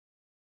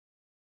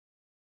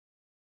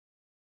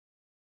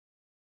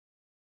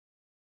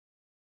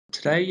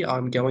Today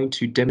I'm going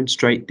to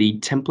demonstrate the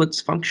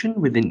templates function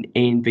within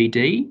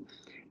eNVD.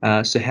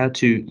 So how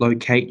to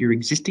locate your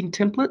existing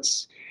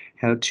templates,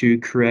 how to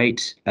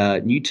create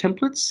new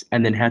templates,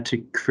 and then how to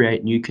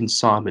create new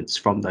consignments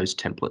from those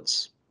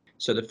templates.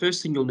 So the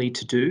first thing you'll need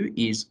to do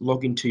is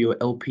log into your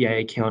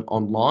LPA account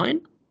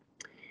online.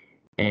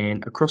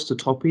 And across the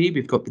top here,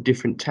 we've got the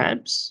different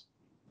tabs.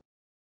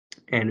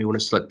 And we want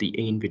to select the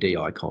eNVD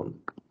icon.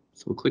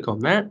 So we'll click on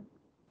that.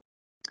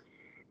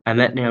 And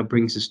that now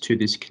brings us to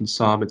this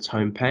Consignments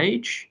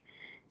homepage.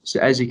 So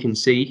as you can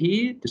see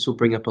here, this will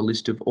bring up a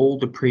list of all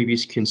the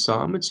previous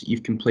consignments that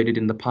you've completed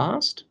in the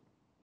past.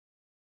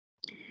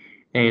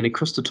 And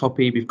across the top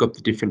here, we've got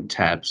the different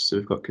tabs. So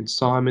we've got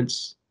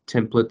consignments,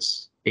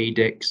 templates,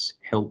 eDex,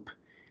 help,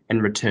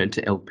 and return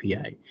to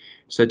LPA.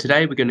 So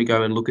today we're going to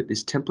go and look at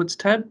this templates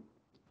tab.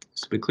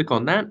 So we click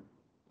on that.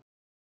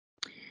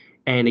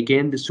 And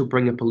again, this will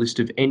bring up a list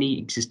of any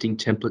existing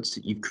templates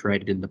that you've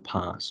created in the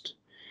past.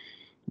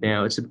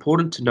 Now, it's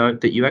important to note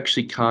that you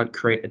actually can't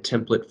create a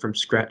template from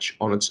scratch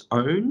on its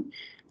own.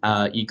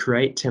 You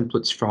create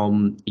templates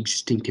from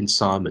existing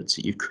consignments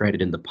that you've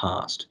created in the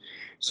past.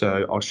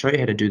 So I'll show you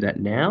how to do that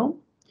now.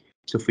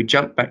 So if we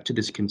jump back to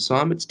this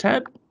Consignments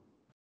tab,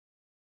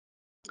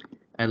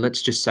 and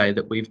let's just say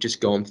that we've just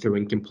gone through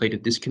and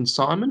completed this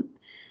consignment.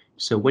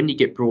 So when you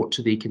get brought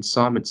to the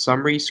consignment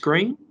summary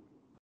screen,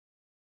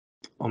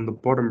 on the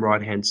bottom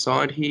right-hand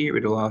side here,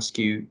 it'll ask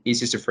you, is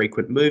this a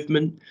frequent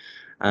movement?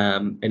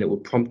 And it will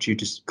prompt you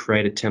to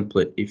create a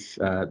template if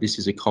this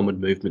is a common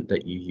movement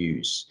that you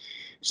use.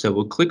 So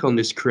we'll click on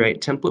this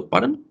Create Template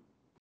button,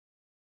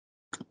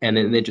 and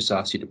then they just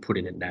ask you to put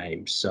in a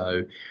name.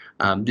 So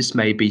this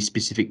may be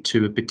specific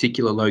to a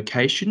particular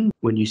location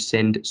when you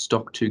send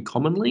stock to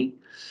commonly.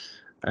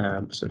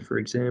 So for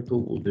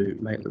example, we'll do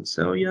Maitland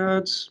Sale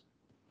Yards,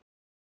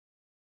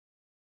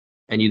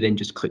 and you then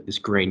just click this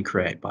green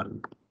Create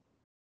button.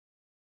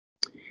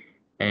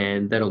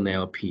 And that'll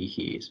now appear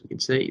here. So you can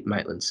see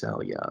Maitland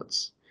Sale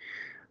Yards.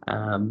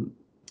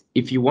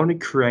 If you want to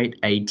create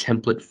a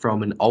template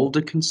from an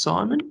older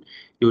consignment,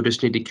 you'll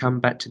just need to come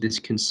back to this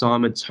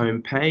Consignments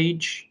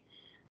homepage,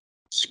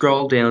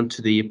 scroll down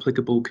to the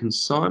applicable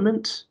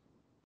consignment,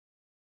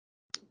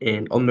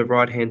 and on the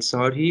right-hand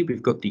side here,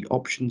 we've got the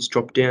Options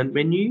drop-down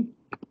menu.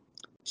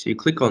 So you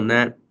click on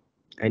that,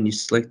 and you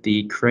select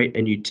the Create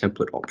a New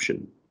Template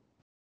option.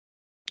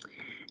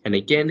 And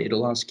again,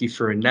 it'll ask you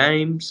for a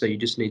name, so you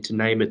just need to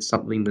name it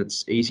something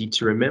that's easy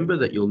to remember,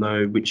 that you'll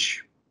know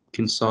which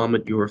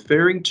consignment you're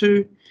referring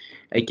to.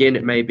 Again,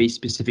 it may be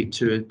specific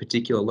to a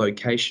particular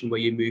location where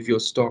you move your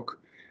stock.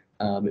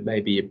 It may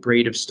be a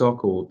breed of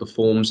stock or the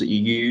forms that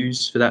you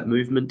use for that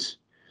movement.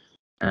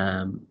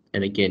 And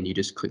again, you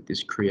just click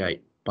this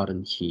Create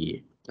button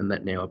here, and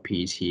that now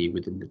appears here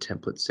within the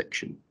template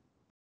section.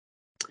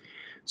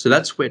 So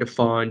that's where to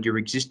find your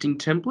existing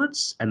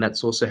templates, and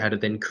that's also how to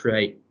then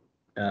create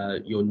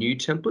your new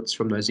templates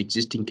from those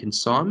existing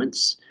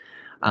consignments.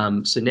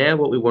 So now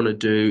what we want to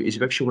do is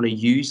we actually want to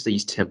use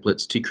these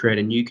templates to create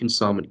a new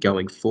consignment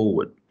going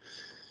forward.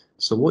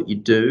 So what you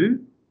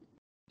do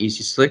is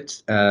you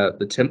select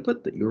the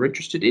template that you're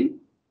interested in.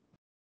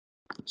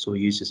 So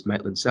we'll use this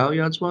Maitland Sale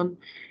Yards one,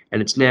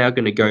 and it's now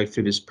going to go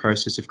through this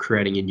process of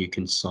creating a new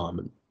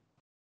consignment.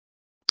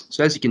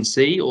 So as you can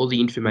see, all the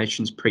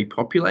information is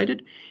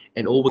pre-populated,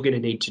 and all we're going to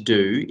need to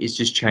do is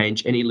just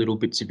change any little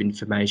bits of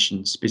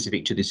information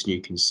specific to this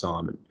new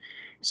consignment.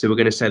 So we're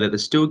going to say that they're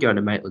still going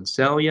to Maitland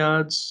Sale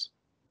Yards,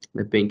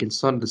 they've been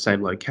consigned to the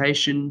same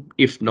location.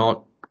 If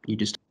not, you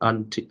just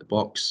untick the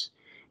box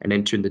and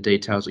enter in the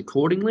details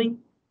accordingly.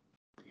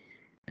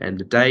 And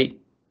the date,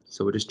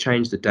 so we'll just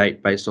change the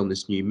date based on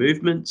this new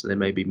movement. So they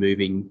may be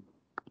moving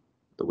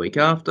the week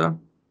after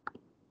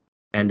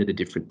and at a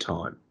different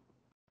time.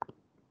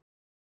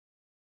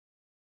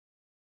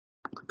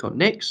 Click on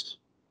Next.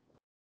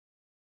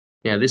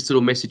 Now this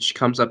little message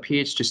comes up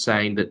here. It's just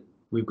saying that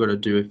we've got to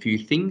do a few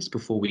things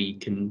before we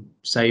can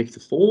save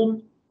the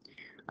form.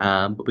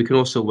 But we can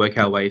also work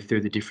our way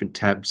through the different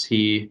tabs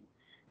here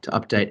to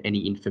update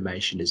any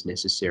information as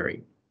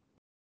necessary.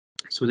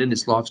 So within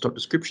this livestock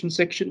description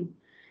section,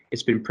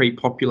 it's been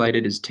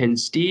pre-populated as 10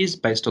 steers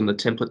based on the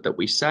template that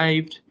we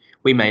saved.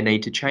 We may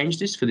need to change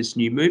this for this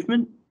new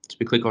movement. So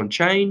we click on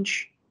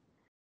Change,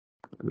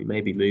 and we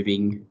may be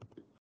moving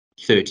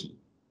 30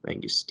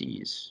 Angus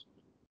steers.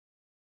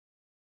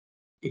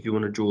 If you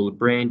want to draw the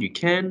brand, you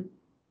can.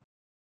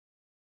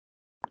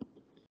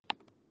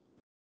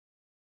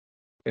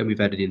 And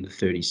we've added in the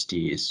 30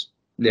 steers.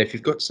 Now, if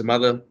you've got some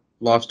other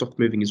livestock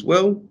moving as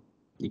well,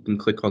 you can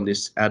click on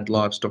this Add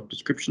Livestock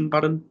Description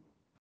button.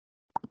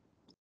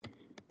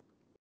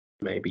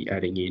 Maybe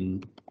adding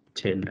in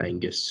 10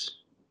 Angus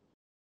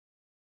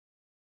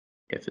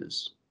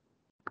heifers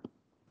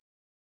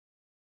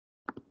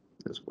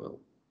as well.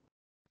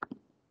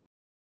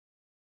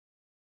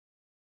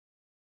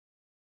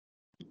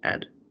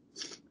 Add.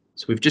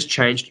 So we've just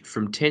changed it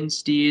from 10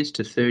 steers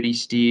to 30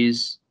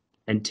 steers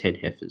and 10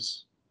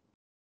 heifers.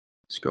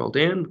 Scroll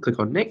down, click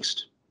on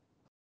Next,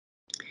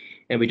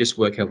 and we just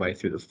work our way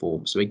through the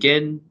form. So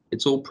again,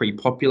 it's all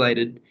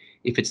pre-populated.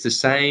 If it's the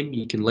same,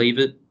 you can leave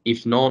it.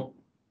 If not,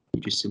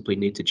 you just simply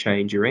need to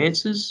change your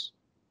answers.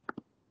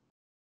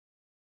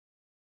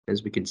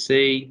 As we can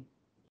see,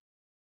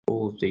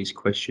 all of these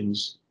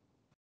questions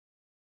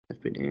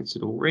have been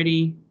answered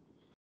already.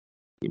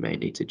 You may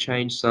need to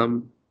change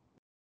some.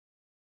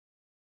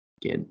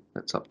 Again,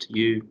 that's up to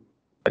you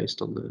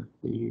based on the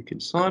new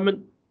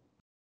consignment.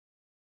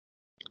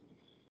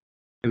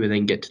 And we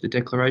then get to the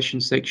declaration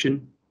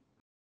section.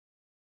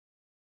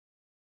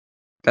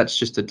 That's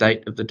just the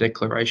date of the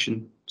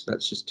declaration. So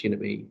that's just going to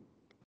be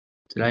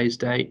today's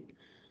date.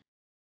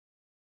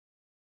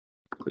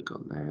 Click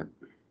on that.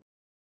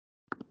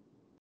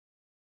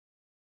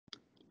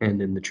 And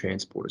then the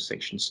transporter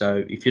section.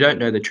 So if you don't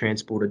know the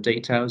transporter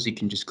details, you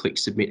can just click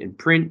submit and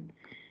print.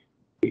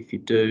 If you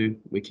do,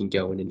 we can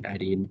go in and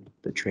add in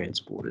the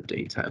transporter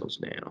details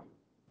now.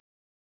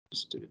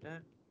 Just do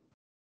that.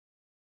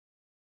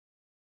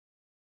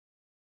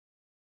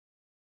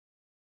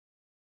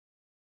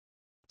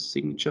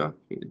 Signature,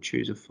 you can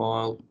choose a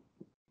file,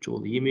 draw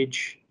the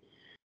image,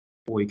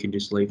 or you can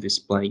just leave this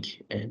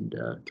blank and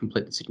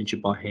complete the signature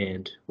by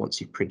hand once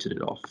you've printed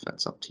it off.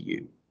 That's up to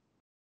you.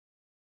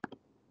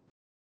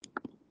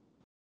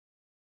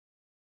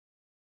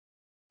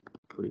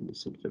 Put in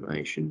this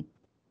information,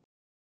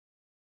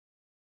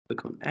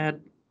 click on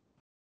add.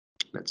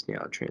 That's now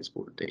our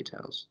transporter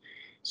details.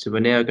 So we're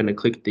now going to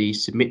click the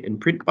submit and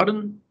print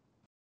button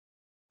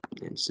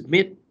and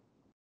submit.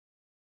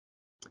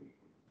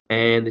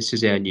 And this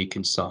is our new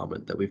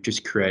consignment that we've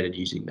just created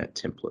using that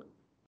template.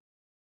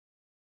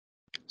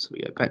 So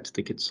we go back to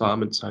the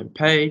Consignments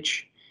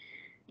Homepage,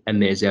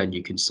 and there's our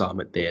new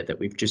consignment there that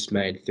we've just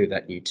made through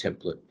that new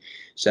template.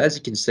 So as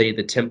you can see,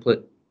 the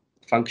template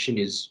function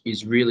is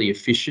really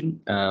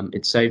efficient.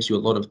 It saves you a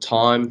lot of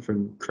time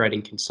from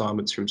creating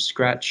consignments from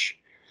scratch,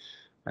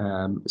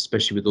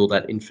 especially with all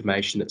that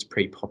information that's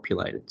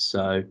pre-populated.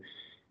 So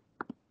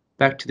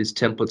back to this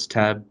templates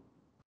tab,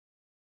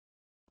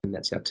 and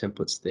that's our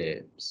templates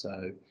there.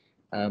 So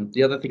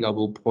the other thing I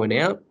will point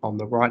out, on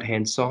the right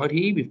hand side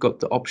here, we've got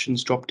the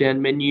options drop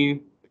down menu,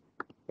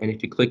 and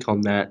if you click on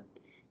that,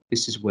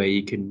 this is where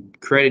you can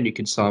create a new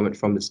consignment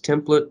from this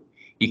template.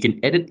 You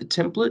can edit the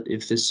template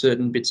if there's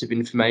certain bits of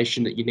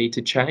information that you need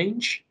to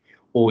change,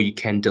 or you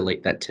can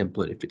delete that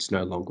template if it's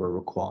no longer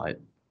required.